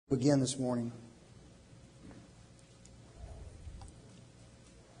Begin this morning.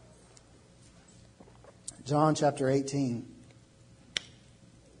 John chapter 18.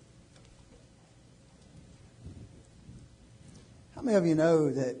 How many of you know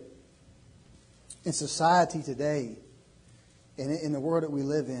that in society today, and in the world that we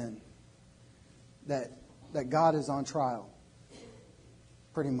live in, that God is on trial?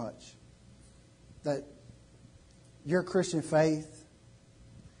 Pretty much. That your Christian faith,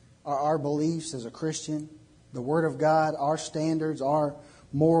 our beliefs as a Christian, the Word of God, our standards, our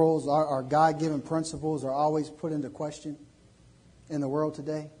morals, our God-given principles are always put into question in the world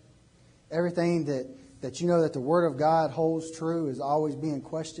today. Everything that you know that the Word of God holds true is always being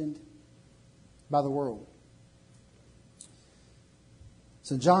questioned by the world.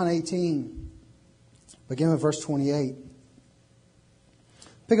 So John 18, begin with verse 28.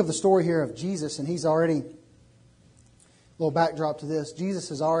 Pick up the story here of Jesus, and he's already... Little backdrop to this. Jesus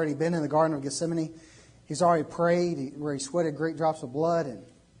has already been in the Garden of Gethsemane. He's already prayed where he sweated great drops of blood and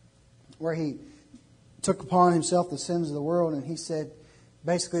where he took upon himself the sins of the world. And he said,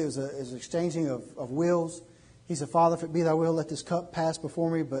 basically it was an exchanging of wills. He said, Father, if it be thy will, let this cup pass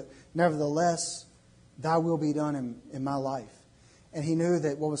before me, but nevertheless, thy will be done in my life. And he knew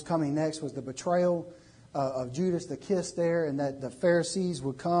that what was coming next was the betrayal of Judas, the kiss there, and that the Pharisees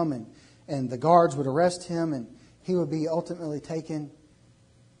would come and the guards would arrest him, and he would be ultimately taken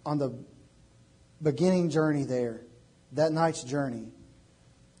on the beginning journey there, that night's journey,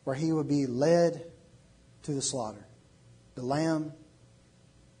 where he would be led to the slaughter. The lamb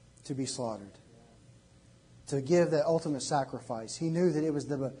to be slaughtered. To give that ultimate sacrifice. He knew that it was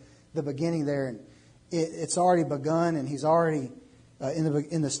the beginning there. And it's already begun, and he's already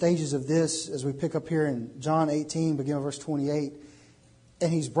in the stages of this, as we pick up here in John 18, beginning with verse 28.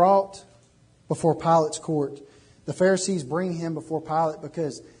 And he's brought before Pilate's court. The Pharisees bring him before Pilate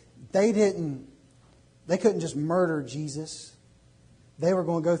because they couldn't just murder Jesus. They were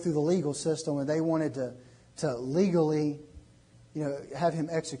going to go through the legal system, and they wanted to legally, have him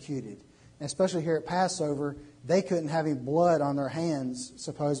executed. And especially here at Passover, they couldn't have any blood on their hands,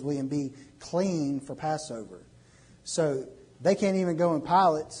 supposedly, and be clean for Passover. So they can't even go in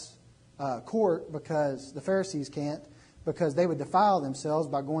Pilate's court because the Pharisees can't, because they would defile themselves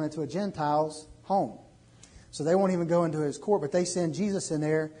by going into a Gentile's home. So they won't even go into his court, but they send Jesus in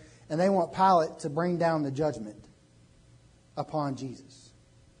there, and they want Pilate to bring down the judgment upon Jesus.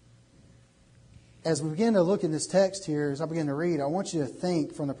 As we begin to look in this text here, as I begin to read, I want you to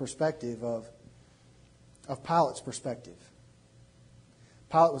think from the perspective of Pilate's perspective.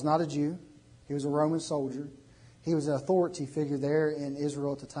 Pilate was not a Jew. He was a Roman soldier. He was an authority figure there in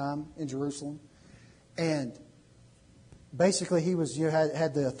Israel at the time, in Jerusalem. And basically he was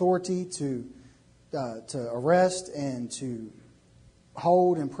had the authority to arrest and to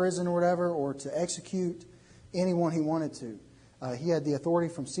hold in prison or whatever, or to execute anyone he wanted to. He had the authority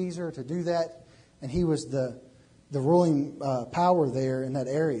from Caesar to do that, and he was the ruling power there in that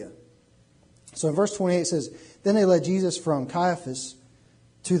area. So in verse 28 it says, Then they led Jesus from Caiaphas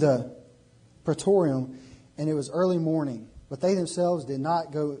to the praetorium, and it was early morning. But they themselves did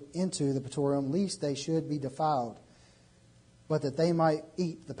not go into the praetorium, lest they should be defiled, but that they might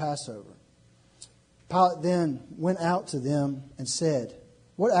eat the Passover. Pilate then went out to them and said,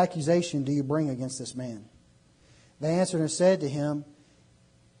 What accusation do you bring against this man? They answered and said to him,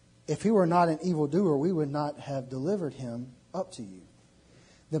 If he were not an evildoer, we would not have delivered him up to you.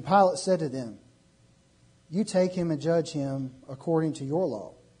 Then Pilate said to them, You take him and judge him according to your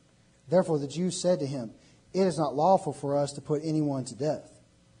law. Therefore the Jews said to him, It is not lawful for us to put anyone to death,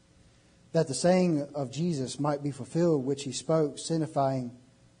 that the saying of Jesus might be fulfilled, which he spoke, signifying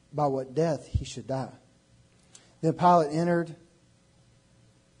by what death he should die. Then Pilate entered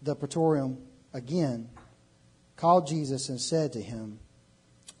the praetorium again, called Jesus, and said to him,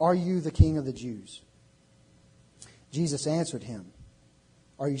 Are you the king of the Jews? Jesus answered him,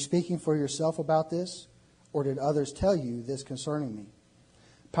 Are you speaking for yourself about this, or did others tell you this concerning me?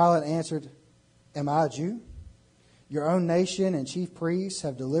 Pilate answered, Am I a Jew? Your own nation and chief priests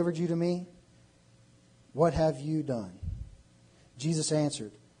have delivered you to me. What have you done? Jesus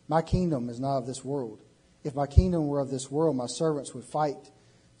answered, My kingdom is not of this world. If my kingdom were of this world, my servants would fight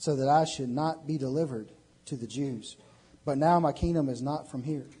so that I should not be delivered to the Jews. But now my kingdom is not from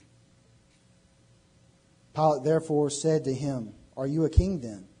here. Pilate therefore said to him, Are you a king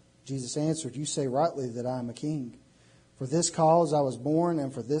then? Jesus answered, You say rightly that I am a king. For this cause I was born,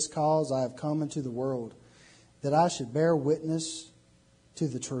 and for this cause I have come into the world, that I should bear witness to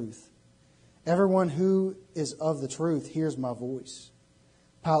the truth. Everyone who is of the truth hears my voice.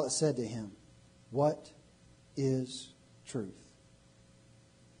 Pilate said to him, What is truth?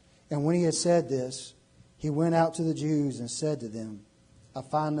 And when he had said this, he went out to the Jews and said to them, I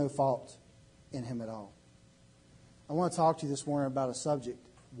find no fault in him at all. I want to talk to you this morning about a subject.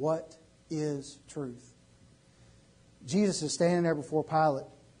 What is truth? Jesus is standing there before Pilate.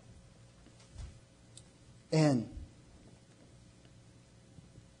 And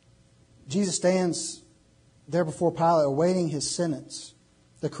Jesus stands there before Pilate awaiting his sentence.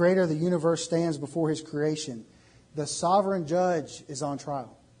 The creator of the universe stands before his creation. The sovereign judge is on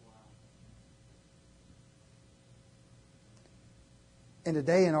trial. And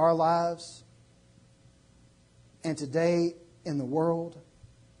today in our lives, and today in the world,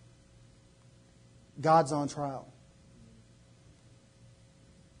 God's on trial.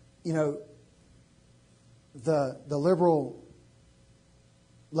 You know, the liberal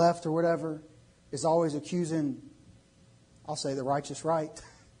left or whatever is always accusing, I'll say the righteous right,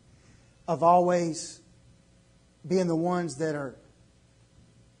 of always being the ones that are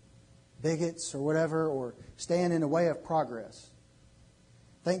bigots or whatever, or stand in the way of progress.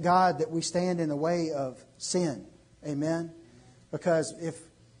 Thank God that we stand in the way of sin. Amen? Because if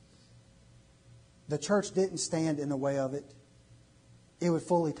the church didn't stand in the way of it, it would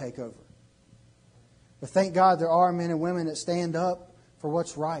fully take over. But thank God there are men and women that stand up for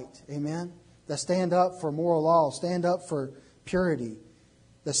what's right. Amen? That stand up for moral law, stand up for purity,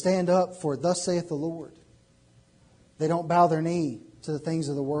 that stand up for thus saith the Lord. They don't bow their knee to the things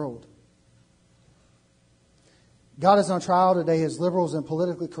of the world. God is on trial today as liberals and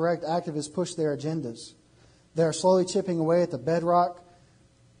politically correct activists push their agendas. They are slowly chipping away at the bedrock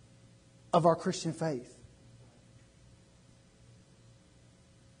of our Christian faith.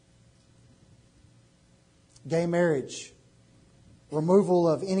 Gay marriage, removal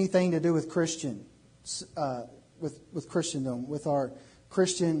of anything to do with Christian, with Christendom, with our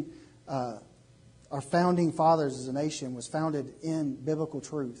Christian, our founding fathers as a nation was founded in biblical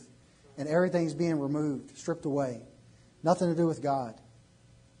truth. And everything's being removed, stripped away. Nothing to do with God.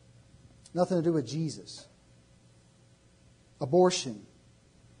 Nothing to do with Jesus. Abortion.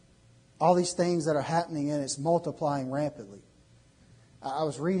 All these things that are happening, and it's multiplying rapidly. I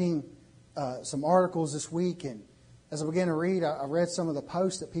was reading some articles this week, and as I began to read, I read some of the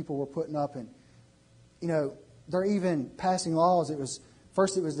posts that people were putting up, and you know, they're even passing laws.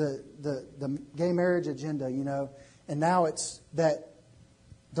 First it was the gay marriage agenda, you know, and now it's that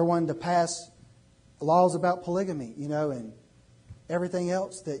they're wanting to pass laws about polygamy, you know, and everything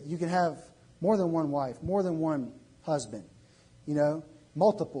else, that you can have more than one wife, more than one husband, you know,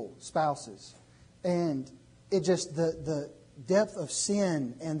 multiple spouses. And it just, the depth of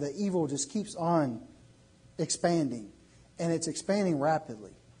sin and the evil just keeps on expanding. And it's expanding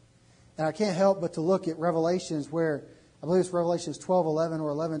rapidly. And I can't help but to look at Revelations where, I believe it's Revelations 12:11 or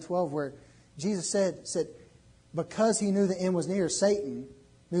 11:12, where Jesus said, because he knew the end was near, Satan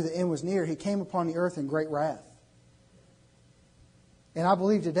knew the end was near, he came upon the earth in great wrath. And I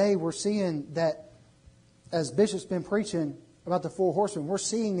believe today we're seeing that, as Bishop's been preaching about the four horsemen, we're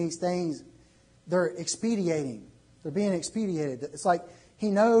seeing these things, they're expediating. They're being expedited. It's like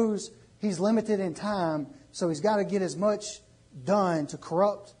he knows he's limited in time, so he's got to get as much done to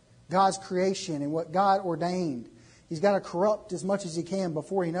corrupt God's creation and what God ordained. He's got to corrupt as much as he can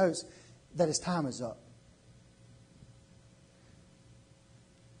before he knows that his time is up.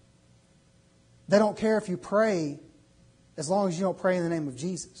 They don't care if you pray as long as you don't pray in the name of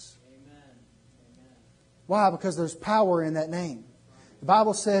Jesus. Amen. Why? Because there's power in that name. The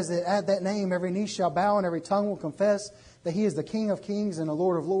Bible says that at that name every knee shall bow and every tongue will confess that He is the King of kings and the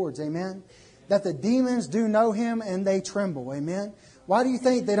Lord of lords. Amen. That the demons do know Him and they tremble. Amen. Why do you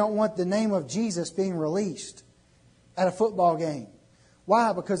think they don't want the name of Jesus being released at a football game?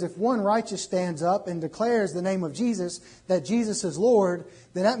 Why? Because if one righteous stands up and declares the name of Jesus, that Jesus is Lord,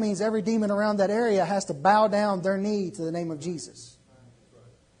 then that means every demon around that area has to bow down their knee to the name of Jesus.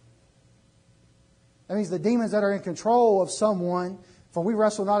 That means the demons that are in control of someone, for we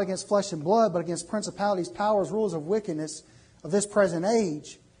wrestle not against flesh and blood, but against principalities, powers, rulers of wickedness of this present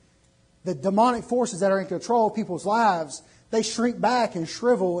age. The demonic forces that are in control of people's lives, they shrink back and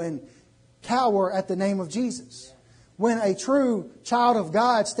shrivel and cower at the name of Jesus. When a true child of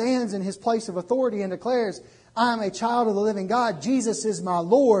God stands in his place of authority and declares, I am a child of the living God, Jesus is my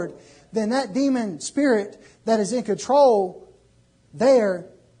Lord, then that demon spirit that is in control there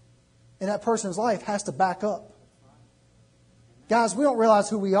in that person's life has to back up. Guys, we don't realize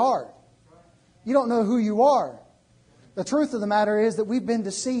who we are. You don't know who you are. The truth of the matter is that we've been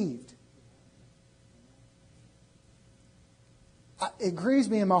deceived. It grieves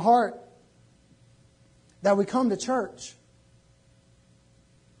me in my heart that we come to church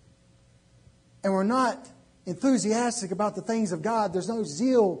and we're not enthusiastic about the things of God. There's no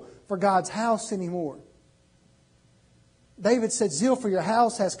zeal for God's house anymore. David said, zeal for your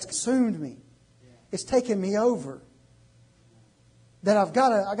house has consumed me. It's taken me over. That I've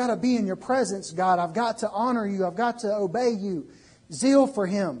got to be in your presence, God. I've got to honor you. I've got to obey you. Zeal for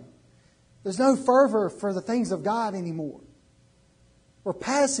Him. There's no fervor for the things of God anymore. We're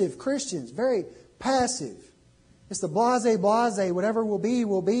passive Christians, very passive. It's the blase, whatever will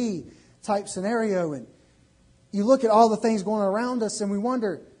be type scenario. And you look at all the things going around us and we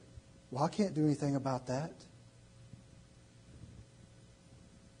wonder, well, I can't do anything about that.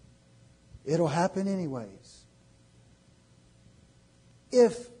 It'll happen anyways.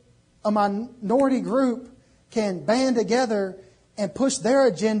 If a minority group can band together and push their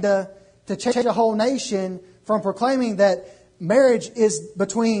agenda to change a whole nation from proclaiming that marriage is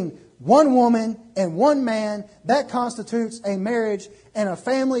between one woman and one man, that constitutes a marriage and a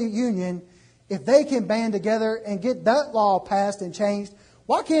family union. If they can band together and get that law passed and changed,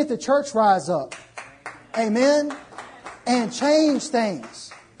 why can't the church rise up? Amen? And change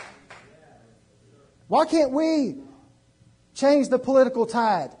things. Why can't we change the political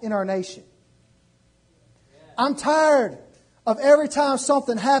tide in our nation? I'm tired of every time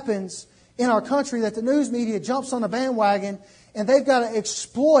something happens in our country that the news media jumps on the bandwagon and they've got to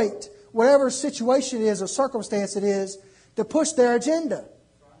exploit whatever situation it is or circumstance it is to push their agenda.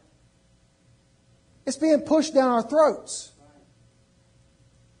 It's being pushed down our throats.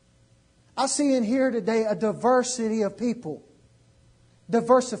 I see in here today a diversity of people.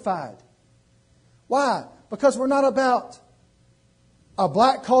 Diversified. Why? Because we're not about a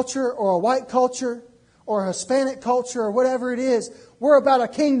black culture or a white culture or a Hispanic culture or whatever it is. We're about a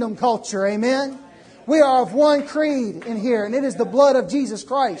kingdom culture. Amen? We are of one creed in here, and it is the blood of Jesus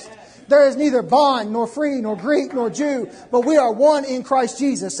Christ. There is neither bond, nor free, nor Greek, nor Jew, but we are one in Christ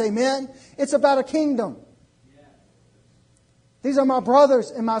Jesus. Amen? It's about a kingdom. These are my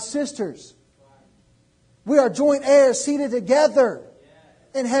brothers and my sisters. We are joint heirs seated together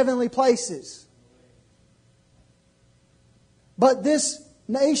in heavenly places. But this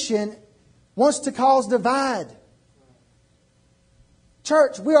nation wants to cause divide.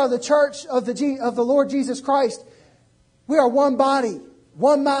 Church, we are the church of the Lord Jesus Christ. We are one body,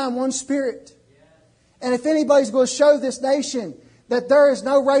 one mind, one spirit. And if anybody's going to show this nation that there is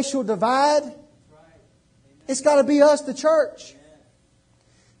no racial divide, it's got to be us, the church.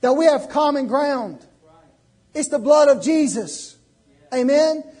 That we have common ground. It's the blood of Jesus.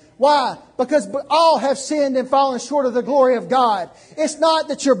 Amen? Why? Because all have sinned and fallen short of the glory of God. It's not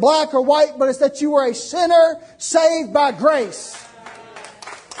that you're black or white, but it's that you are a sinner saved by grace.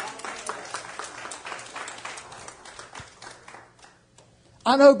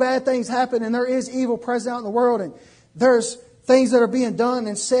 I know bad things happen and there is evil present out in the world and there's things that are being done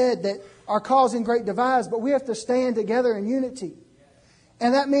and said that are causing great divides, but we have to stand together in unity.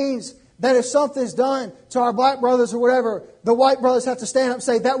 And that means that if something's done to our black brothers or whatever, the white brothers have to stand up and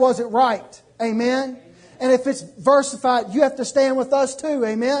say, that wasn't right. Amen? And if it's versified, you have to stand with us too.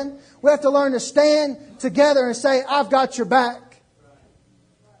 Amen? We have to learn to stand together and say, I've got your back.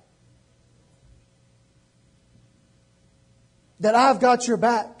 That I've got your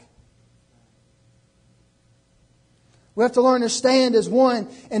back. We have to learn to stand as one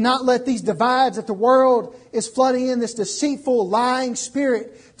and not let these divides that the world is flooding in, this deceitful, lying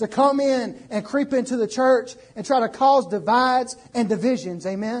spirit to come in and creep into the church and try to cause divides and divisions.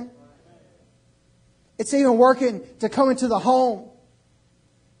 Amen? It's even working to come into the home.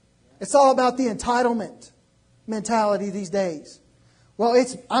 It's all about the entitlement mentality these days. Well,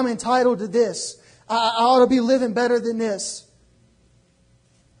 I'm entitled to this. I ought to be living better than this.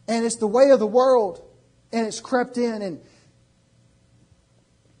 And it's the way of the world. And it's crept in. And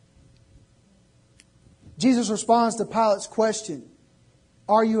Jesus responds to Pilate's question,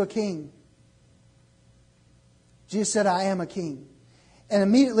 are you a king? Jesus said, I am a king. And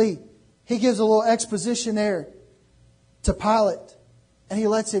immediately he gives a little exposition there to Pilate. And he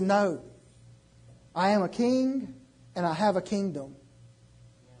lets him know, I am a king and I have a kingdom.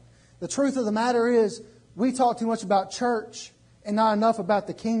 The truth of the matter is, we talk too much about church and not enough about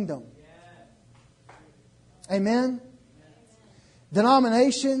the kingdom. Amen?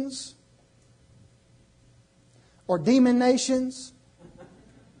 Denominations or demon nations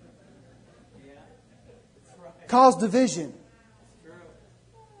cause division.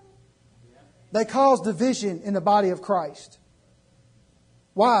 They cause division in the body of Christ.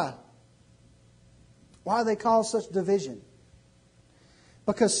 Why? Why do they cause such division?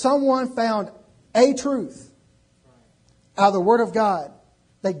 Because someone found a truth out of the Word of God.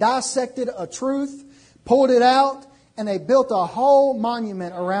 They dissected a truth, pulled it out, and they built a whole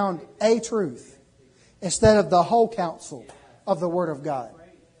monument around a truth. instead of the whole counsel of the Word of God.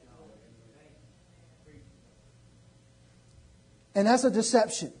 And that's a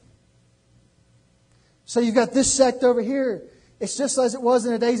deception. So you've got this sect over here. It's just as it was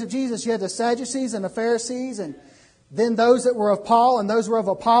in the days of Jesus. You had the Sadducees and the Pharisees, and then those that were of Paul, and those were of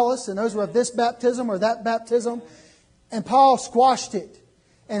Apollos, and those were of this baptism or that baptism. And Paul squashed it.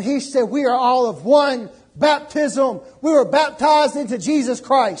 And he said, we are all of one baptism. We were baptized into Jesus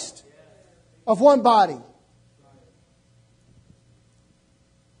Christ, of one body.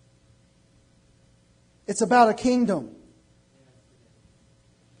 It's about a kingdom.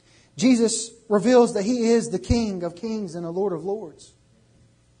 Jesus reveals that He is the King of kings and the Lord of lords.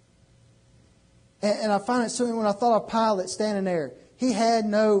 And I find it so when I thought of Pilate standing there, he had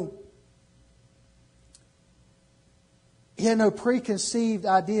no preconceived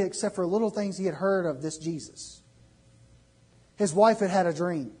idea except for little things he had heard of this Jesus. His wife had had a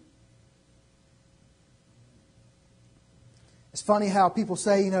dream. It's funny how people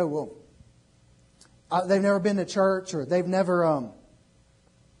say, well, they've never been to church, or they've never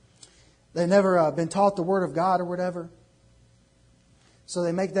been taught the Word of God or whatever. So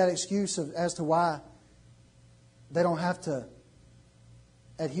they make that excuse as to why they don't have to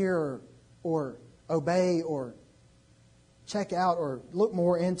adhere or obey or check out or look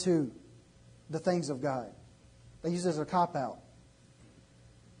more into the things of God. They use it as a cop-out.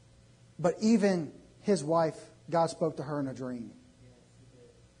 But even his wife, God spoke to her in a dream.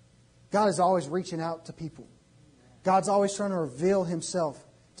 God is always reaching out to people. God's always trying to reveal Himself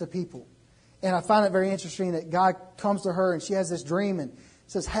to people. And I find it very interesting that God comes to her and she has this dream and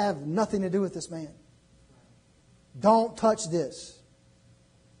says, have nothing to do with this man. Don't touch this.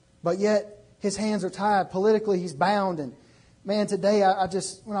 But yet his hands are tied. Politically, he's bound. And man, today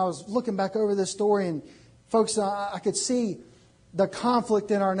when I was looking back over this story, and folks, I could see the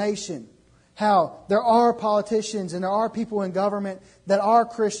conflict in our nation. How there are politicians and there are people in government that are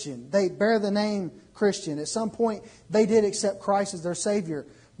Christian. They bear the name Christian. At some point, they did accept Christ as their Savior.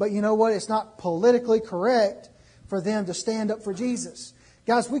 But you know what? It's not politically correct for them to stand up for Jesus.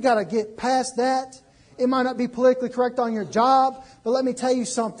 Guys, we got to get past that. It might not be politically correct on your job, but let me tell you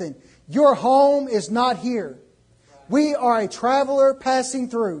something. Your home is not here. We are a traveler passing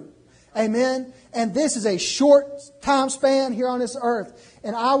through. Amen. And this is a short time span here on this earth.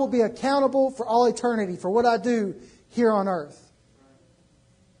 And I will be accountable for all eternity for what I do here on earth.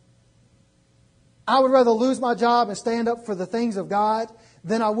 I would rather lose my job and stand up for the things of God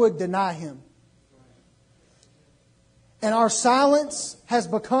than I would deny Him. And our silence has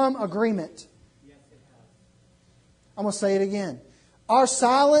become agreement. I'm going to say it again. Our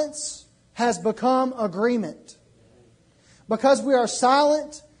silence has become agreement. Because we are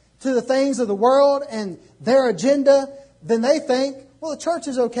silent to the things of the world and their agenda, then they think, well, the church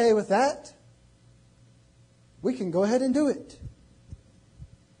is okay with that. We can go ahead and do it.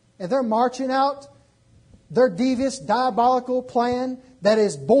 And they're marching out their devious, diabolical plan that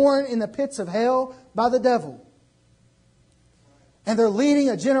is born in the pits of hell by the devil. And they're leading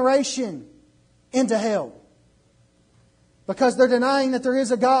a generation into hell. Because they're denying that there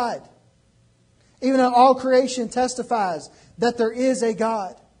is a God. Even though all creation testifies that there is a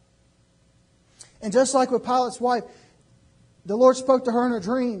God. And just like with Pilate's wife, the Lord spoke to her in a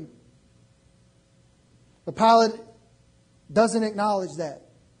dream. But Pilate doesn't acknowledge that.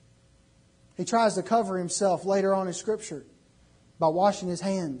 He tries to cover himself later on in Scripture by washing his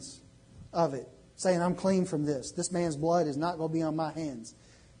hands of it, saying, I'm clean from this. This man's blood is not going to be on my hands.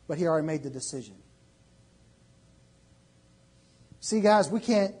 But he already made the decision. See, guys, we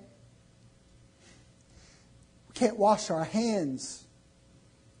can't wash our hands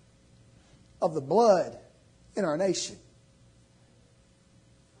of the blood in our nation.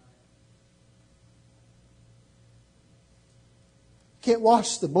 Can't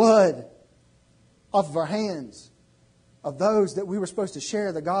wash the blood off of our hands of those that we were supposed to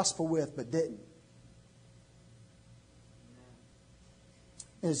share the gospel with but didn't.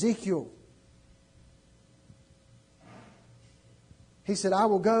 In Ezekiel, he said, I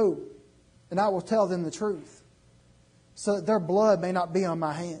will go and I will tell them the truth so that their blood may not be on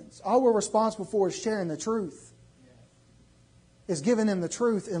my hands. All we're responsible for is sharing the truth. Is giving them the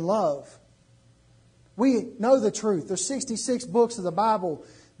truth in love. We know the truth. There's 66 books of the Bible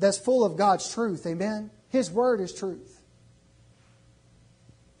that's full of God's truth. Amen? His Word is truth.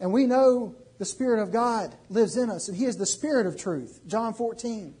 And we know the Spirit of God lives in us. And He is the Spirit of truth. John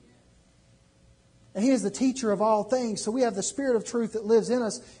 14. And He is the teacher of all things. So we have the Spirit of truth that lives in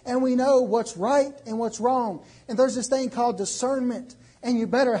us. And we know what's right and what's wrong. And there's this thing called discernment. And you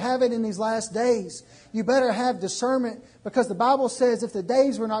better have it in these last days. You better have discernment, because the Bible says if the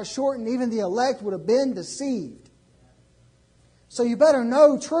days were not shortened, even the elect would have been deceived. So you better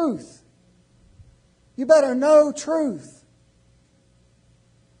know truth. You better know truth.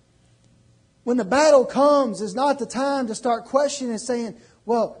 When the battle comes, is not the time to start questioning and saying,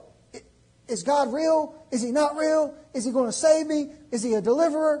 well, is God real? Is He not real? Is He going to save me? Is He a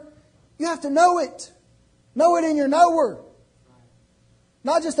deliverer? You have to know it. Know it in your knower.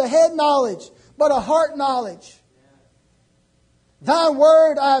 Not just a head knowledge, but a heart knowledge. Thy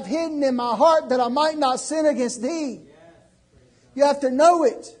word I have hidden in my heart that I might not sin against Thee. You have to know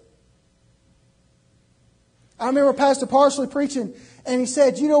it. I remember Pastor Parsley preaching, and he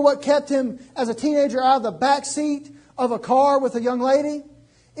said, you know what kept him as a teenager out of the back seat of a car with a young lady?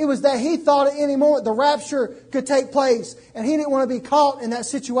 It was that he thought at any moment the rapture could take place, and he didn't want to be caught in that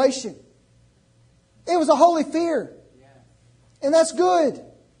situation. It was a holy fear. And that's good.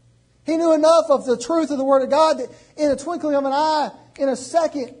 He knew enough of the truth of the Word of God that in a twinkling of an eye, in a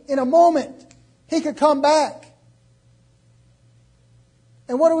second, in a moment, he could come back.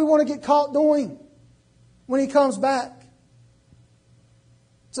 And what do we want to get caught doing when He comes back?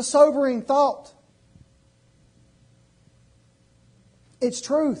 It's a sobering thought. It's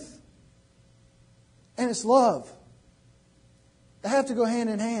truth. And it's love. They have to go hand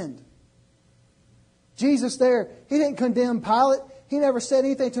in hand. Jesus there, He didn't condemn Pilate. He never said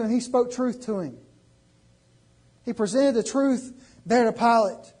anything to him. He spoke truth to him. He presented the truth there to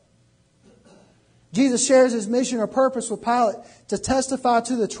Pilate. Jesus shares His mission or purpose with Pilate to testify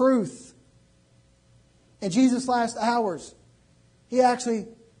to the truth. In Jesus' last hours, He actually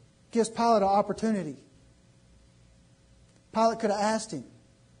gives Pilate an opportunity. Pilate could have asked Him,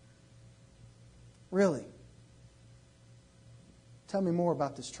 really, tell me more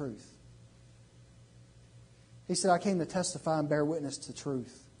about this truth. He said, I came to testify and bear witness to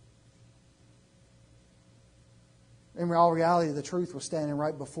truth. In all reality, the truth was standing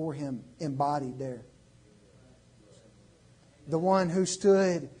right before Him, embodied there. The one who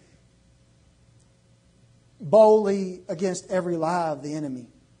stood boldly against every lie of the enemy,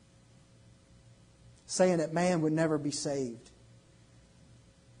 saying that man would never be saved,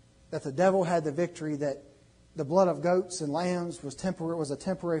 that the devil had the victory, that the blood of goats and lambs was a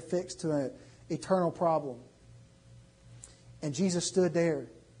temporary fix to an eternal problem. And Jesus stood there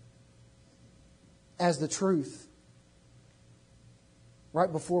as the truth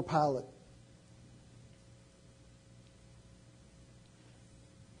right before Pilate.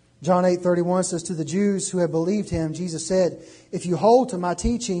 John 8:31 says, to the Jews who had believed Him, Jesus said, if you hold to my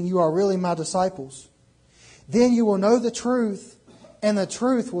teaching, you are really my disciples. Then you will know the truth, and the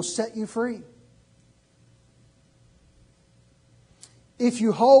truth will set you free. If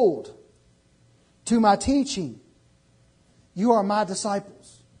you hold to my teaching, you are my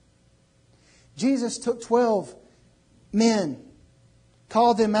disciples. Jesus took 12 men,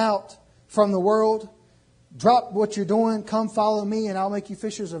 called them out from the world, drop what you're doing, come follow me, and I'll make you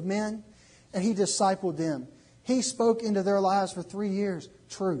fishers of men. And He discipled them. He spoke into their lives for 3 years.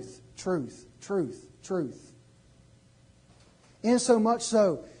 Truth, truth, truth, truth. Insomuch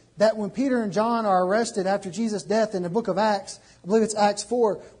so that when Peter and John are arrested after Jesus' death in the book of Acts, I believe it's Acts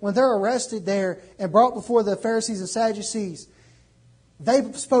 4, when they're arrested there and brought before the Pharisees and Sadducees, they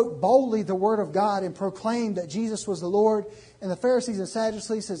spoke boldly the Word of God and proclaimed that Jesus was the Lord. And the Pharisees and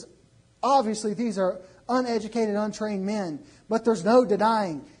Sadducees says, obviously these are uneducated, untrained men, but there's no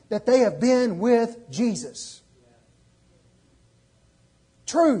denying that they have been with Jesus.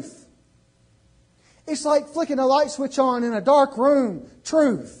 Truth. It's like flicking a light switch on in a dark room.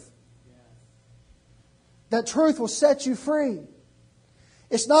 Truth. That truth will set you free.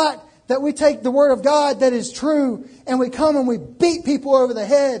 It's not that we take the Word of God that is true and we come and we beat people over the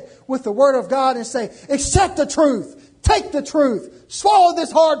head with the Word of God and say, accept the truth, take the truth, swallow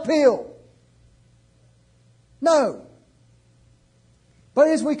this hard pill. No. But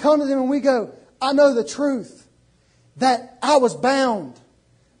as we come to them and we go, I know the truth, that I was bound,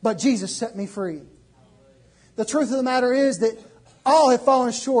 but Jesus set me free. The truth of the matter is that all have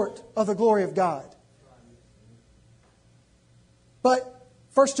fallen short of the glory of God. But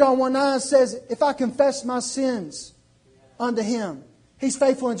 1 John 1:9 says, if I confess my sins unto Him, He's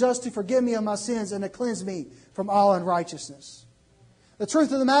faithful and just to forgive me of my sins and to cleanse me from all unrighteousness. The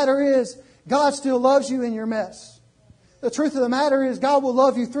truth of the matter is, God still loves you in your mess. The truth of the matter is, God will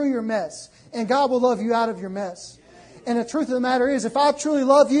love you through your mess, and God will love you out of your mess. And the truth of the matter is, if I truly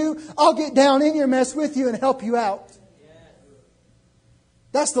love you, I'll get down in your mess with you and help you out.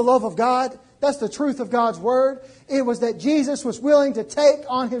 That's the love of God. That's the truth of God's Word. It was that Jesus was willing to take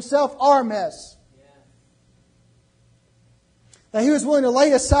on Himself our mess. That He was willing to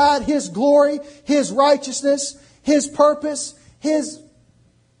lay aside His glory, His righteousness, His purpose, His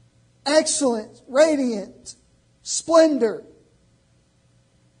excellent, radiant splendor,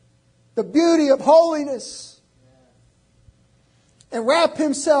 the beauty of holiness, and wrap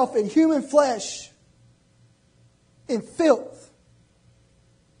Himself in human flesh, in filth,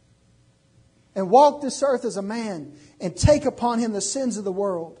 and walk this earth as a man and take upon Him the sins of the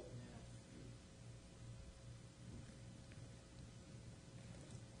world.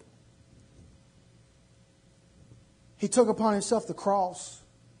 He took upon Himself the cross,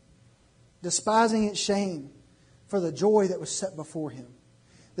 despising its shame, for the joy that was set before Him.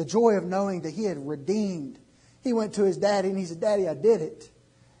 The joy of knowing that He had redeemed. He went to His daddy and He said, "Daddy, I did it.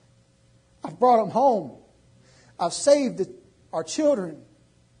 I've brought them home. I've saved our children.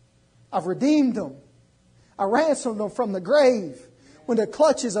 I've redeemed them. I ransomed them from the grave. When the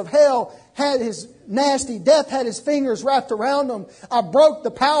clutches of hell had His nasty death, had His fingers wrapped around them, I broke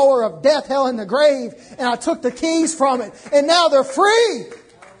the power of death, hell, and the grave, and I took the keys from it. And now they're free."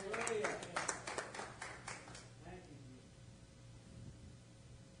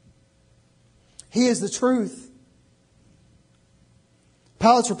 He is the truth.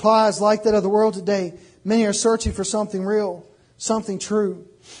 Pilate's reply is like that of the world today. Many are searching for something real, something true.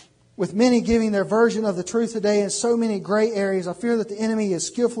 With many giving their version of the truth today in so many gray areas, I fear that the enemy is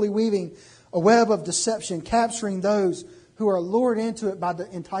skillfully weaving a web of deception, capturing those who are lured into it by the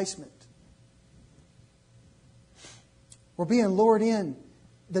enticement. We're being lured in.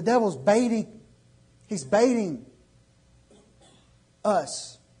 The devil's baiting. He's baiting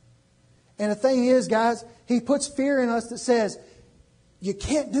us. And the thing is, guys, he puts fear in us that says, you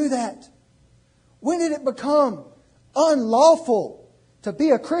can't do that. When did it become unlawful to be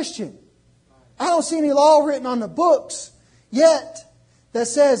a Christian? I don't see any law written on the books yet that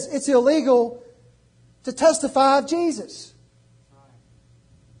says it's illegal to testify of Jesus.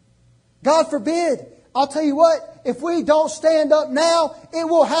 God forbid. I'll tell you what, if we don't stand up now, it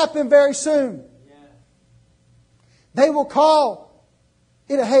will happen very soon. They will call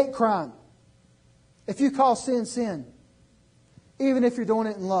it a hate crime. If you call sin, sin. Even if you're doing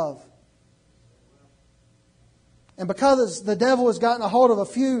it in love. And because the devil has gotten a hold of a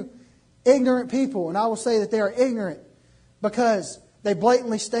few ignorant people, and I will say that they are ignorant because they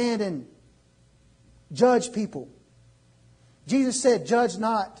blatantly stand and judge people. Jesus said, "Judge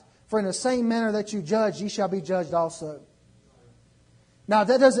not, for in the same manner that you judge, ye shall be judged also." Now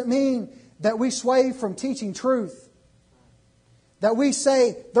that doesn't mean that we sway from teaching truth. That we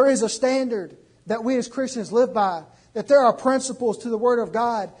say there is a standard that we as Christians live by. That there are principles to the Word of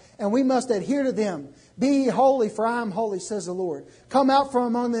God, and we must adhere to them. "Be ye holy, for I am holy," says the Lord. "Come out from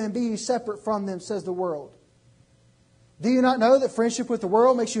among them and be ye separate from them," says the world. Do you not know that friendship with the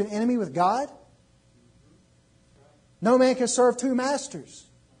world makes you an enemy with God? No man can serve two masters.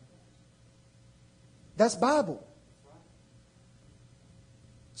 That's Bible.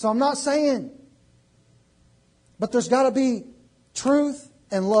 So I'm not saying, but there's got to be truth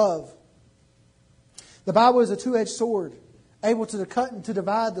and love. The Bible is a two-edged sword, able to cut and to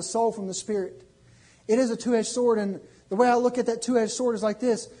divide the soul from the spirit. It is a two-edged sword, and the way I look at that two-edged sword is like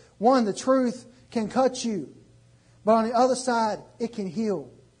this. One, the truth can cut you, but on the other side, it can heal.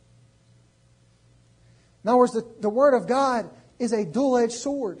 In other words, the Word of God is a dual-edged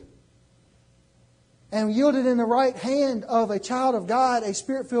sword. And yielded in the right hand of a child of God, a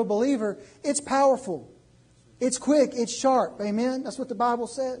Spirit-filled believer, it's powerful. It's quick, it's sharp. Amen? That's what the Bible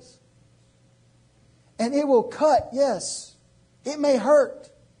says. And it will cut, yes. It may hurt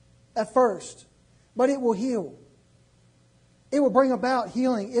at first, but it will heal. It will bring about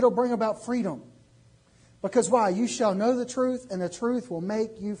healing. It'll bring about freedom. Because why? You shall know the truth, and the truth will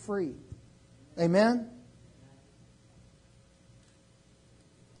make you free. Amen?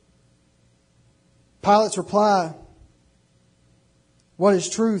 Pilate's reply, "What is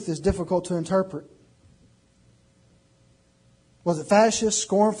truth is difficult to interpret." Was it fascist,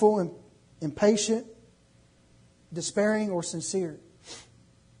 scornful, impatient, despairing, or sincere?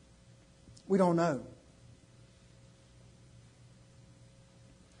 We don't know.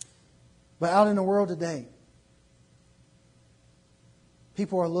 But out in the world today,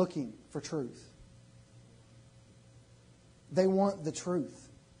 people are looking for truth. They want the truth.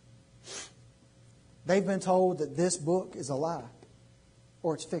 They've been told that this book is a lie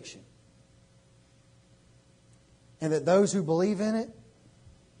or it's fiction. And that those who believe in it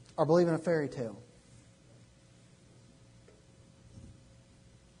are believing a fairy tale.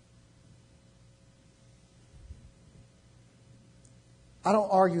 I don't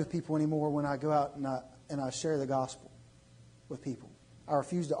argue with people anymore when I go out and I share the gospel with people. I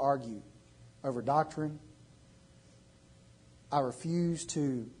refuse to argue over doctrine. I refuse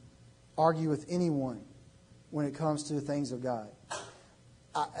to argue with anyone when it comes to the things of God.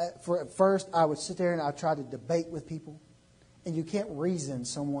 At first, I would sit there and I try to debate with people. And you can't reason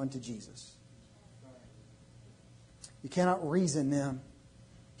someone to Jesus. You cannot reason them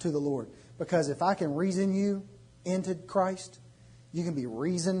to the Lord. Because if I can reason you into Christ, you can be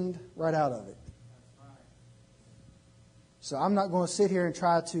reasoned right out of it. So I'm not going to sit here and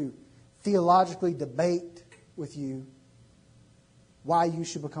try to theologically debate with you why you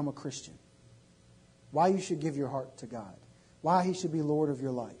should become a Christian. Why you should give your heart to God. Why He should be Lord of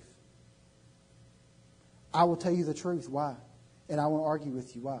your life. I will tell you the truth. Why? And I won't argue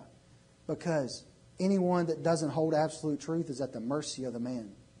with you. Why? Because anyone that doesn't hold absolute truth is at the mercy of the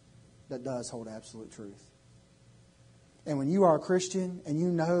man that does hold absolute truth. And when you are a Christian and you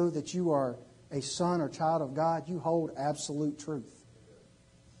know that you are a son or child of God, you hold absolute truth.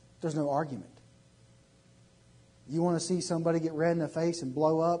 There's no argument. You want to see somebody get red in the face and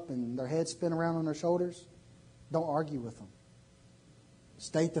blow up and their head spin around on their shoulders? Don't argue with them.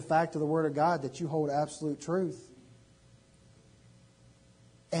 State the fact of the Word of God that you hold absolute truth.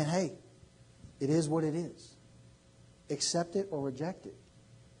 And hey, it is what it is. Accept it or reject it.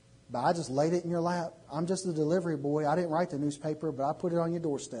 But I just laid it in your lap. I'm just the delivery boy. I didn't write the newspaper, but I put it on your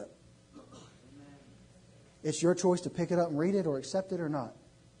doorstep. It's your choice to pick it up and read it or accept it or not.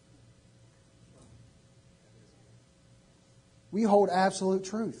 We hold absolute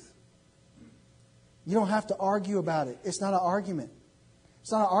truth. You don't have to argue about it. It's not an argument.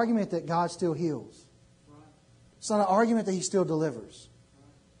 It's not an argument that God still heals. It's not an argument that He still delivers.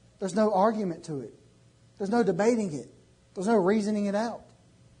 There's no argument to it. There's no debating it. There's no reasoning it out.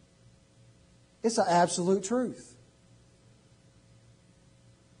 It's an absolute truth.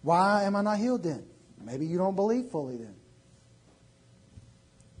 Why am I not healed then? Maybe you don't believe fully then.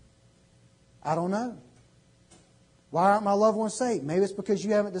 I don't know. Why aren't my loved ones saved? Maybe it's because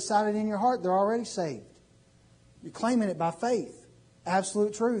you haven't decided in your heart they're already saved. You're claiming it by faith.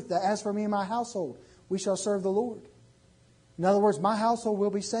 Absolute truth. That as for me and my household, we shall serve the Lord. In other words, my household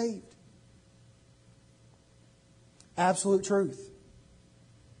will be saved. Absolute truth.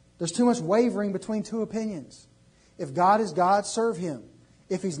 There's too much wavering between two opinions. If God is God, serve Him.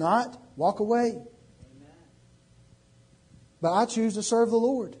 If He's not, walk away. Amen. But I choose to serve the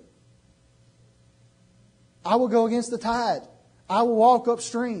Lord. I will go against the tide. I will walk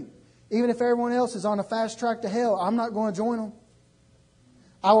upstream. Even if everyone else is on a fast track to hell, I'm not going to join them.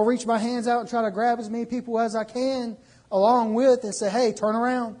 I will reach my hands out and try to grab as many people as I can along with and say, hey, turn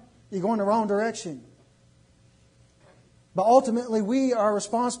around. You're going the wrong direction. But ultimately, we are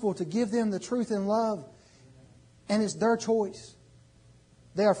responsible to give them the truth and love. And it's their choice.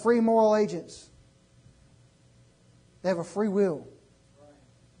 They are free moral agents. They have a free will.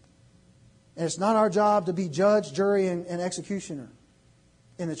 And it's not our job to be judge, jury, and executioner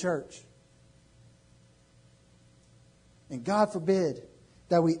in the church. And God forbid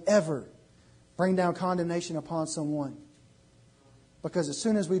that we ever bring down condemnation upon someone. Because as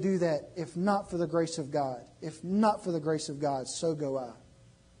soon as we do that, if not for the grace of God, so go I.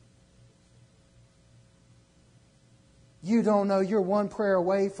 You don't know you're one prayer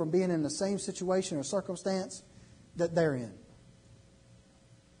away from being in the same situation or circumstance that they're in.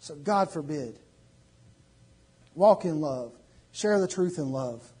 So God forbid. Walk in love. Share the truth in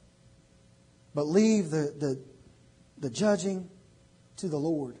love. But leave the judging to the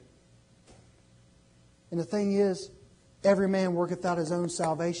Lord. And the thing is, every man worketh out his own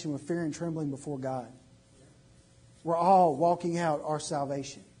salvation with fear and trembling before God. We're all walking out our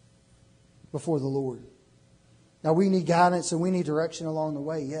salvation before the Lord. Now we need guidance and we need direction along the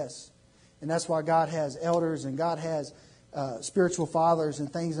way, yes. And that's why God has elders and God has spiritual fathers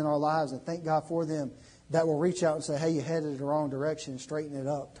and things in our lives, and thank God for them, that will reach out and say, hey, you headed the wrong direction, straighten it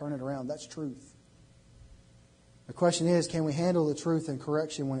up, turn it around. That's truth. The question is, can we handle the truth and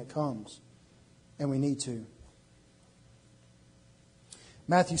correction when it comes? And we need to.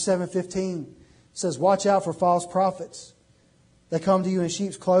 Matthew 7:15 says, watch out for false prophets. They come to you in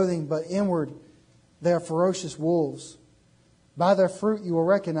sheep's clothing, but inward they are ferocious wolves. By their fruit you will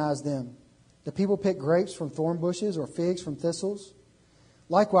recognize them. Do people pick grapes from thorn bushes or figs from thistles?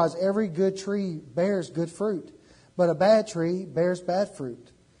 Likewise, every good tree bears good fruit, but a bad tree bears bad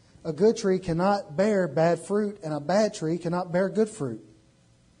fruit. A good tree cannot bear bad fruit, and a bad tree cannot bear good fruit.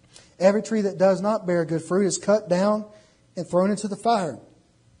 Every tree that does not bear good fruit is cut down and thrown into the fire.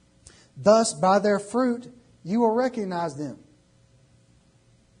 Thus, by their fruit, you will recognize them.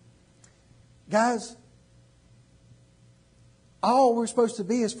 Guys, all we're supposed to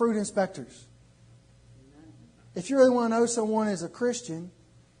be is fruit inspectors. If you really want to know someone is a Christian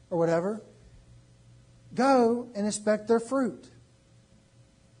or whatever, Go and inspect their fruit.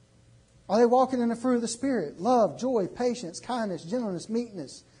 Are they walking in the fruit of the Spirit? Love, joy, patience, kindness, gentleness,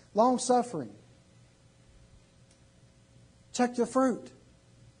 meekness, long-suffering. Check the fruit.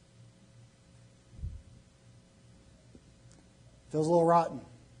 Feels a little rotten.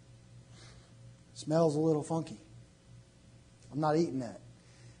 Smells a little funky. I'm not eating that.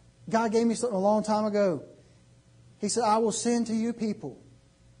 God gave me something a long time ago. He said, I will send to you people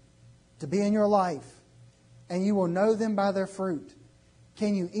to be in your life, and you will know them by their fruit.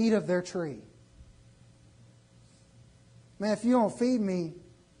 Can you eat of their tree? Man, if you don't feed me,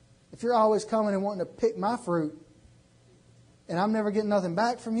 if you're always coming and wanting to pick my fruit, and I'm never getting nothing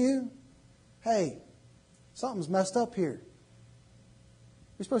back from you, hey, something's messed up here.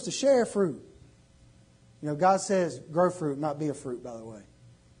 You're supposed to share fruit. You know, God says grow fruit, not be a fruit, by the way.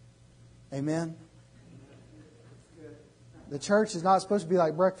 Amen? The church is not supposed to be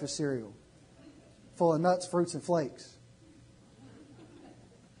like breakfast cereal, full of nuts, fruits, and flakes.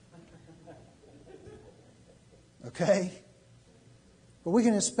 Okay? But we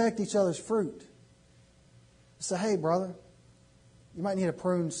can inspect each other's fruit. Say, hey, brother, you might need to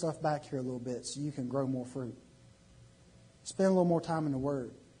prune stuff back here a little bit so you can grow more fruit. Spend a little more time in the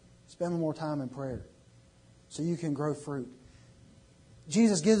Word. Spend a little more time in prayer so you can grow fruit.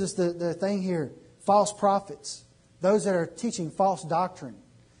 Jesus gives us the thing here, false prophets, those that are teaching false doctrine.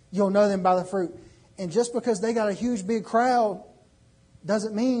 You'll know them by the fruit. And just because they got a huge, big crowd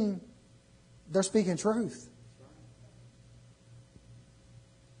doesn't mean they're speaking truth.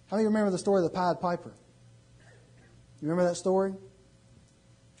 How many remember the story of the Pied Piper? You remember that story?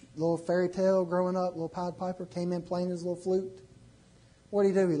 Little fairy tale growing up, little Pied Piper came in playing his little flute. What did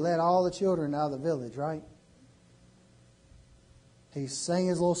he do? He led all the children out of the village, right? He sang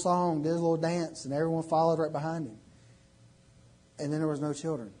his little song, did his little dance, and everyone followed right behind him. And then there was no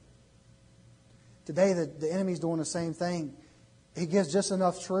children. Today, the enemy's doing the same thing. He gives just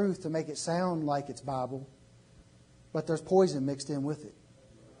enough truth to make it sound like it's Bible, but there's poison mixed in with it.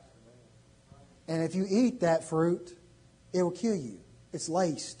 And if you eat that fruit, it will kill you. It's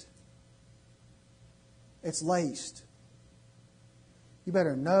laced. It's laced. You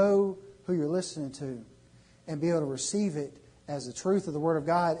better know who you're listening to and be able to receive it as the truth of the Word of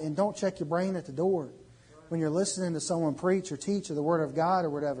God. And don't check your brain at the door when you're listening to someone preach or teach or the Word of God or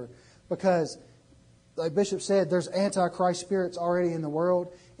whatever. Because, like Bishop said, there's antichrist spirits already in the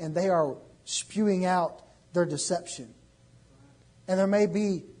world, and they are spewing out their deception. And there may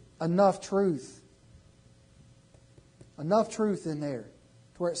be enough truth in there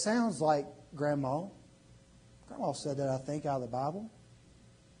to where it sounds like Grandma said that, I think, out of the Bible.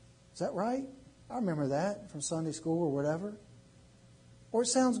 Is that right? I remember that from Sunday school or whatever. Or it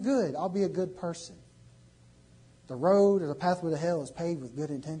sounds good. I'll be a good person. The road or the pathway to hell is paved with good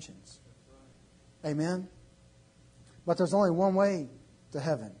intentions. Amen? But there's only one way to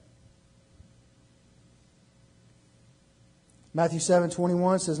heaven. Matthew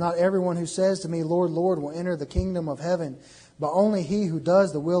 7:21 says, not everyone who says to me, Lord, Lord, will enter the kingdom of heaven, but only he who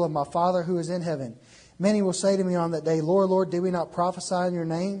does the will of my Father who is in heaven. Many will say to me on that day, Lord, Lord, did we not prophesy in your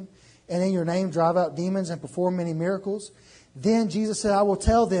name, and in your name drive out demons and perform many miracles? Then Jesus said, I will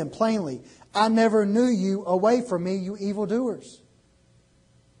tell them plainly, I never knew you. Away from me, you evildoers.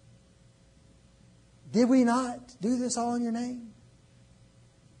 Did we not do this all in your name?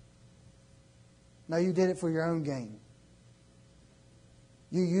 No, you did it for your own gain.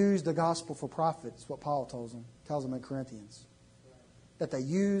 You used the gospel for profit. That's what Paul tells them in Corinthians. That they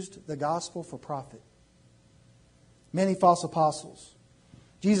used the gospel for profit. Many false apostles.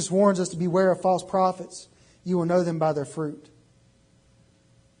 Jesus warns us to beware of false prophets. You will know them by their fruit.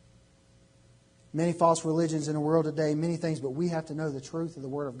 Many false religions in the world today, many things, but we have to know the truth of the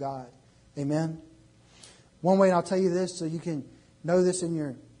Word of God. Amen? One way, and I'll tell you this so you can know this in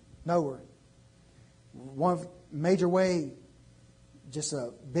your knower. One major way, just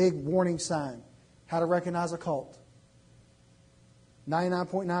a big warning sign, how to recognize a cult.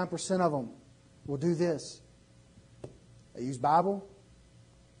 99.9% of them will do this. They use Bible.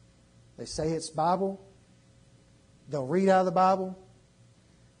 They say it's Bible. They'll read out of the Bible.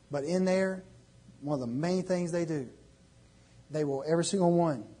 But in there, one of the main things they do, they will, every single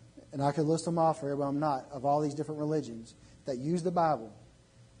one, and I could list them off for everybody, I'm not, of all these different religions that use the Bible,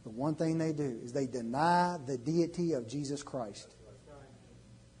 the one thing they do is they deny the deity of Jesus Christ.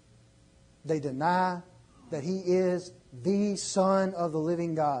 They deny that He is the Son of the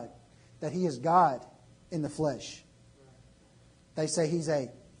living God, that He is God in the flesh. They say He's a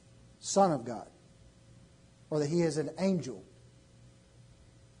Son of God, or that He is an angel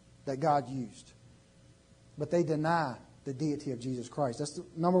that God used. But they deny the deity of Jesus Christ. That's the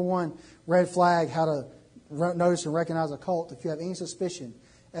number one red flag, how to notice and recognize a cult, if you have any suspicion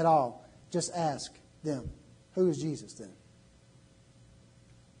at all, just ask them, who is Jesus then?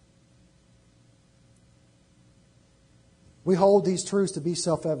 We hold these truths to be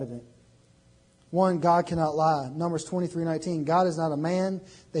self-evident. 1, God cannot lie. Numbers 23:19. God is not a man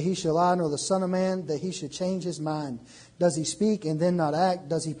that he should lie, nor the son of man that he should change his mind. Does he speak and then not act?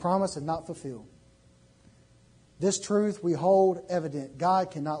 Does he promise and not fulfill? This truth we hold evident.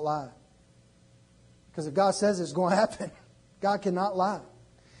 God cannot lie. Because if God says it's going to happen, God cannot lie.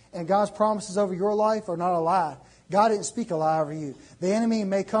 And God's promises over your life are not a lie. God didn't speak a lie over you. The enemy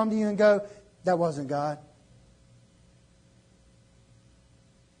may come to you and go, that wasn't God.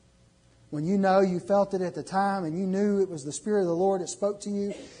 When you know you felt it at the time and you knew it was the Spirit of the Lord that spoke to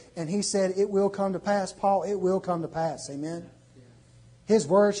you and He said, it will come to pass, Paul, it will come to pass. Amen? His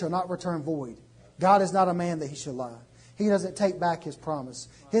word shall not return void. God is not a man that He should lie. He doesn't take back His promise.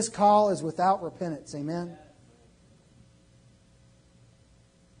 His call is without repentance. Amen?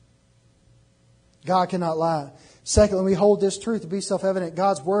 God cannot lie. Secondly, we hold this truth to be self-evident.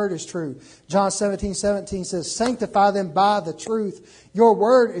 God's word is true. John 17:17 says, sanctify them by the truth. Your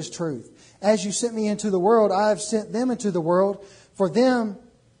word is truth. As you sent me into the world, I have sent them into the world. For them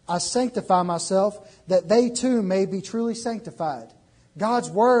I sanctify myself, that they too may be truly sanctified. God's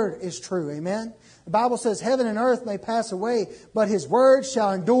word is true. Amen? The Bible says heaven and earth may pass away, but His word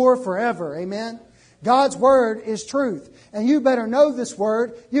shall endure forever. Amen? God's word is truth. And you better know this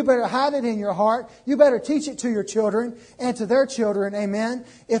word. You better hide it in your heart. You better teach it to your children and to their children. Amen.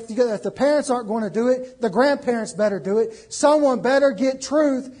 If the parents aren't going to do it, the grandparents better do it. Someone better get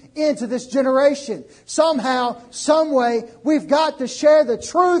truth into this generation. Somehow, some way, we've got to share the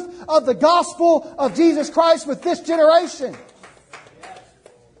truth of the gospel of Jesus Christ with this generation.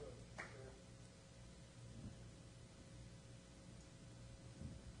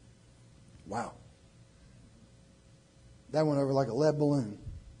 Wow. That went over like a lead balloon.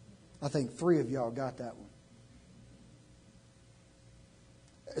 I think 3 of y'all got that one.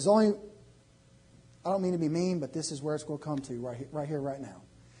 I don't mean to be mean, but this is where it's going to come to right here, right now.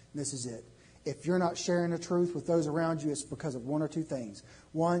 And this is it. If you're not sharing the truth with those around you, it's because of 1 or 2 things.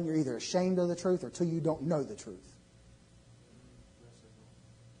 1, you're either ashamed of the truth, or 2, you don't know the truth.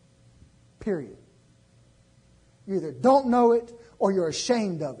 Period. You either don't know it or you're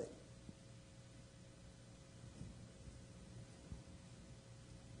ashamed of it.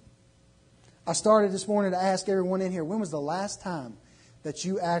 I started this morning to ask everyone in here, when was the last time that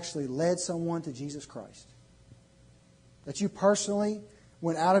you actually led someone to Jesus Christ? That you personally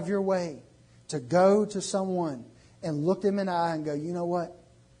went out of your way to go to someone and look them in the eye and go, you know what?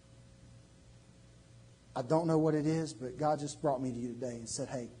 I don't know what it is, but God just brought me to you today and said,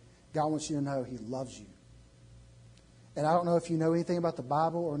 hey, God wants you to know He loves you. And I don't know if you know anything about the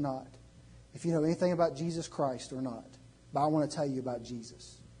Bible or not, if you know anything about Jesus Christ or not, but I want to tell you about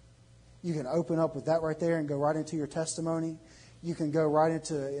Jesus. You can open up with that right there and go right into your testimony. You can go right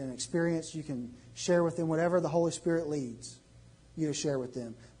into an experience. You can share with them whatever the Holy Spirit leads you to share with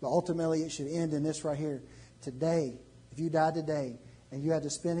them. But ultimately, it should end in this right here. Today, if you died today and you had to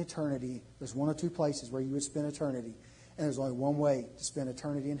spend eternity, there's 1 or 2 places where you would spend eternity. And there's only one way to spend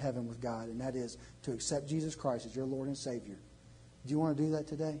eternity in heaven with God, and that is to accept Jesus Christ as your Lord and Savior. Do you want to do that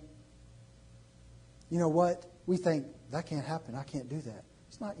today? You know what? We think, that can't happen. I can't do that.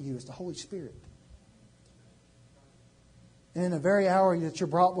 It's not you. It's the Holy Spirit. And in the very hour that you're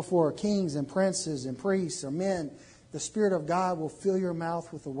brought before kings and princes and priests or men, the Spirit of God will fill your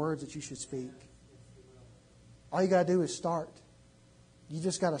mouth with the words that you should speak. All you got to do is start. You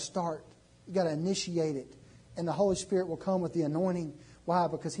just got to start. You got to initiate it. And the Holy Spirit will come with the anointing. Why?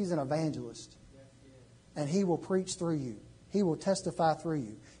 Because He's an evangelist. And He will preach through you. He will testify through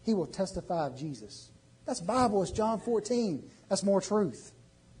you. He will testify of Jesus. That's Bible. It's John 14. That's more truth.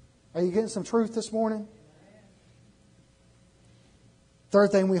 Are you getting some truth this morning?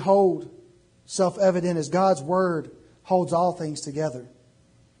 Third thing we hold self-evident is God's Word holds all things together.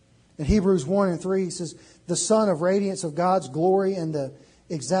 In Hebrews 1:3, He says, the Son of radiance of God's glory and the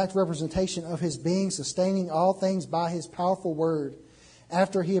exact representation of His being, sustaining all things by His powerful Word.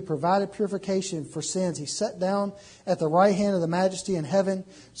 After He had provided purification for sins, He sat down at the right hand of the Majesty in heaven,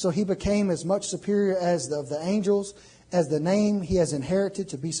 so He became as much superior as of the angels, as the name He has inherited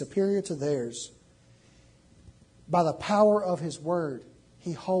to be superior to theirs. By the power of His Word,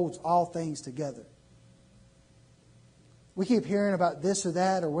 He holds all things together. We keep hearing about this or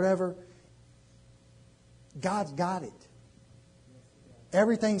that or whatever. God's got it.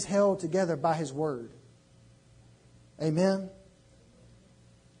 Everything's held together by His Word. Amen?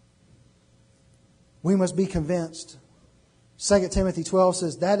 We must be convinced. 2 Timothy 12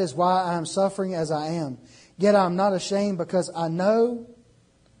 says, that is why I am suffering as I am. Yet I am not ashamed because I know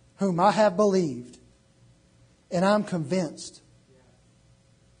whom I have believed, and I'm convinced.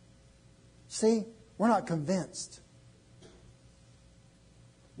 See, we're not convinced.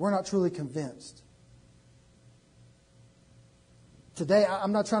 We're not truly convinced. Today,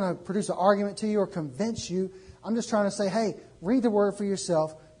 I'm not trying to produce an argument to you or convince you. I'm just trying to say, hey, read the Word for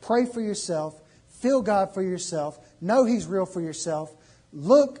yourself, pray for yourself, feel God for yourself, know He's real for yourself,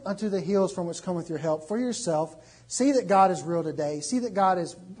 look unto the hills from which cometh your help for yourself. See that God is real today. See that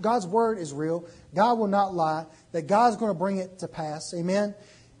God's Word is real. God will not lie. That God's going to bring it to pass. Amen.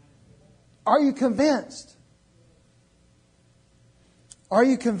 Are you convinced? Are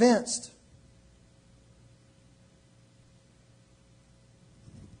you convinced?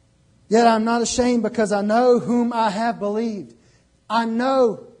 Yet I'm not ashamed because I know whom I have believed. I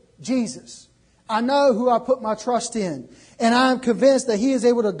know Jesus. I know who I put my trust in. And I am convinced that He is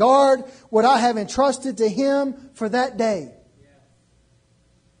able to guard what I have entrusted to Him for that day.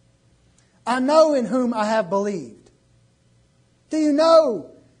 I know in whom I have believed. Do you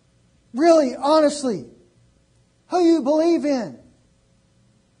know, really, honestly, who you believe in?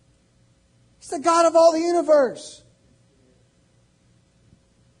 He's the God of all the universe.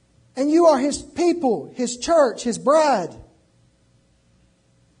 And you are His people, His church, His bride.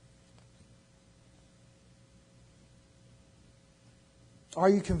 Are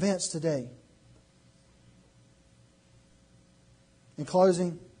you convinced today? In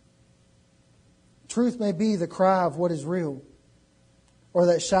closing, truth may be the cry of what is real, or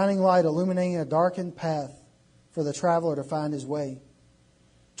that shining light illuminating a darkened path for the traveler to find his way.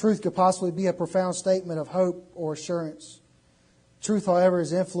 Truth could possibly be a profound statement of hope or assurance. Truth, however,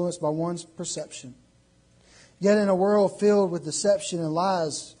 is influenced by one's perception. Yet in a world filled with deception and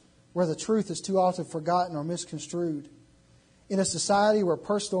lies, where the truth is too often forgotten or misconstrued, in a society where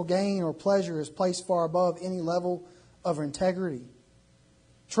personal gain or pleasure is placed far above any level of integrity,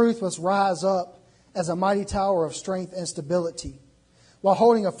 truth must rise up as a mighty tower of strength and stability, while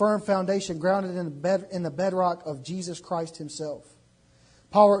holding a firm foundation grounded in the bedrock of Jesus Christ Himself.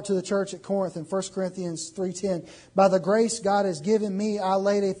 Paul wrote to the church at Corinth in 1 Corinthians 3:10, "By the grace God has given me, I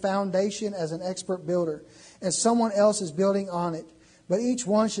laid a foundation as an expert builder, and someone else is building on it. But each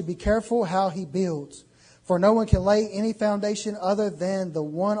one should be careful how he builds. For no one can lay any foundation other than the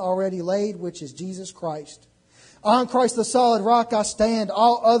one already laid, which is Jesus Christ. On Christ the solid rock I stand.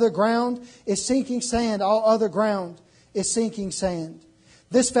 All other ground is sinking sand. All other ground is sinking sand."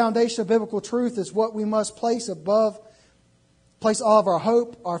 This foundation of biblical truth is what we must place all of our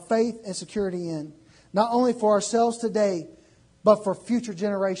hope, our faith, and security in. Not only for ourselves today, but for future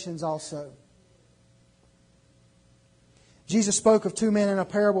generations also. Jesus spoke of two men in a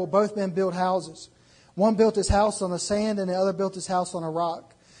parable. Both men built houses. One built his house on the sand and the other built his house on a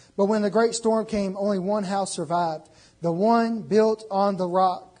rock. But when the great storm came, only one house survived. The one built on the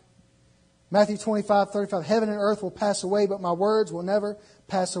rock. Matthew 25:35, "Heaven and earth will pass away, but my words will never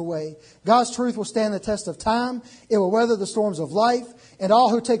pass away." God's truth will stand the test of time. It will weather the storms of life, and all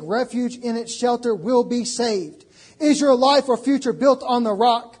who take refuge in its shelter will be saved. Is your life or future built on the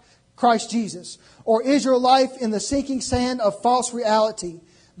rock, Christ Jesus? Or is your life in the sinking sand of false reality?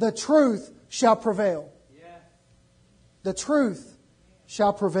 The truth shall prevail. The truth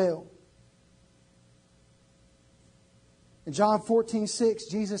shall prevail. In John 14:6,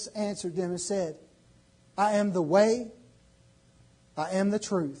 Jesus answered them and said, "I am the way, I am the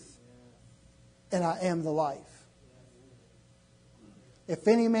truth, and I am the life. If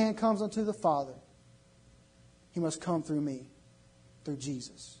any man comes unto the Father, he must come through me," through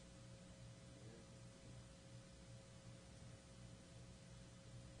Jesus.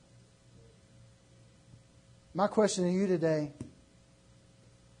 My question to you today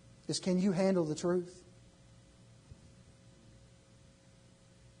is, can you handle the truth?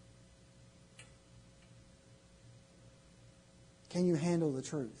 Can you handle the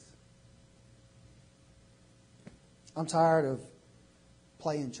truth? I'm tired of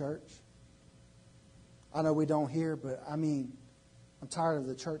playing church. I know we don't here, but I'm tired of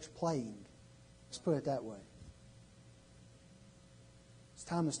the church playing. Let's put it that way. It's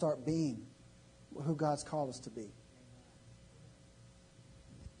time to start being who God's called us to be.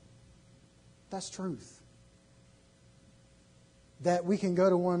 That's truth. That we can go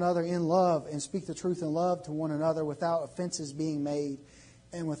to one another in love and speak the truth in love to one another without offenses being made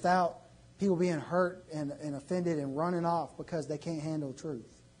and without people being hurt and offended and running off because they can't handle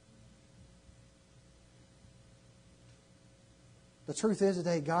truth. The truth is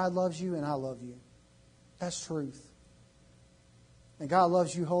today, God loves you and I love you. That's truth. And God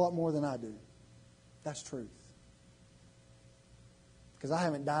loves you a whole lot more than I do. That's truth. Because I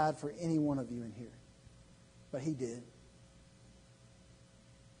haven't died for any one of you in here. but He did.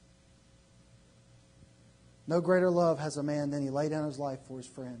 No greater love has a man than he laid down his life for his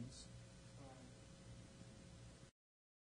friends.